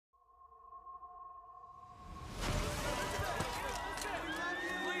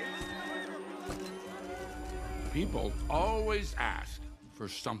People always ask for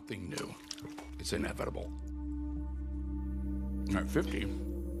something new. It's inevitable. At 50,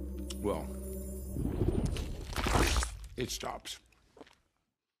 well, it stops.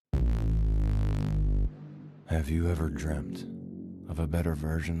 Have you ever dreamt of a better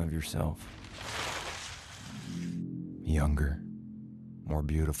version of yourself? Younger, more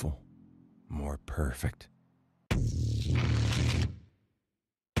beautiful, more perfect.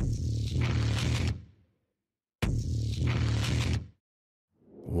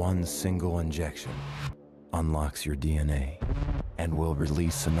 One single injection unlocks your DNA and will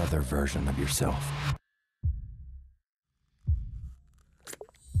release another version of yourself.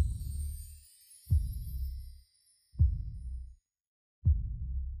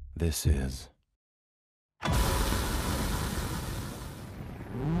 This is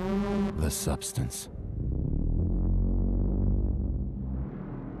the substance.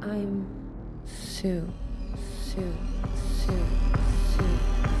 I'm Sue.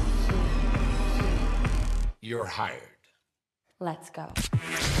 You're hired. Let's go.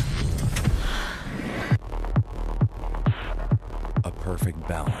 A perfect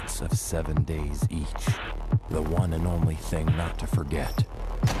balance of 7 days each. The one and only thing not to forget.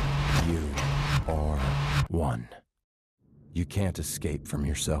 You are one. You can't escape from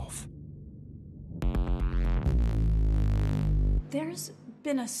yourself. There's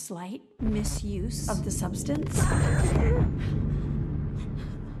been a slight misuse of the substance.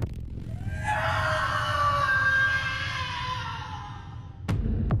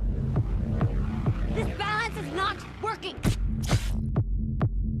 This balance is not working.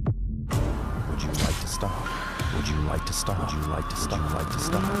 Would you like to stop? Would you like to stop? Would you like to stop? Would you like to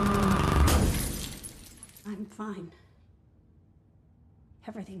stop? I'm fine.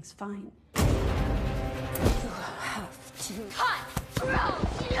 Everything's fine. You have to cut through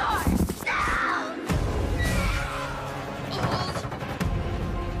your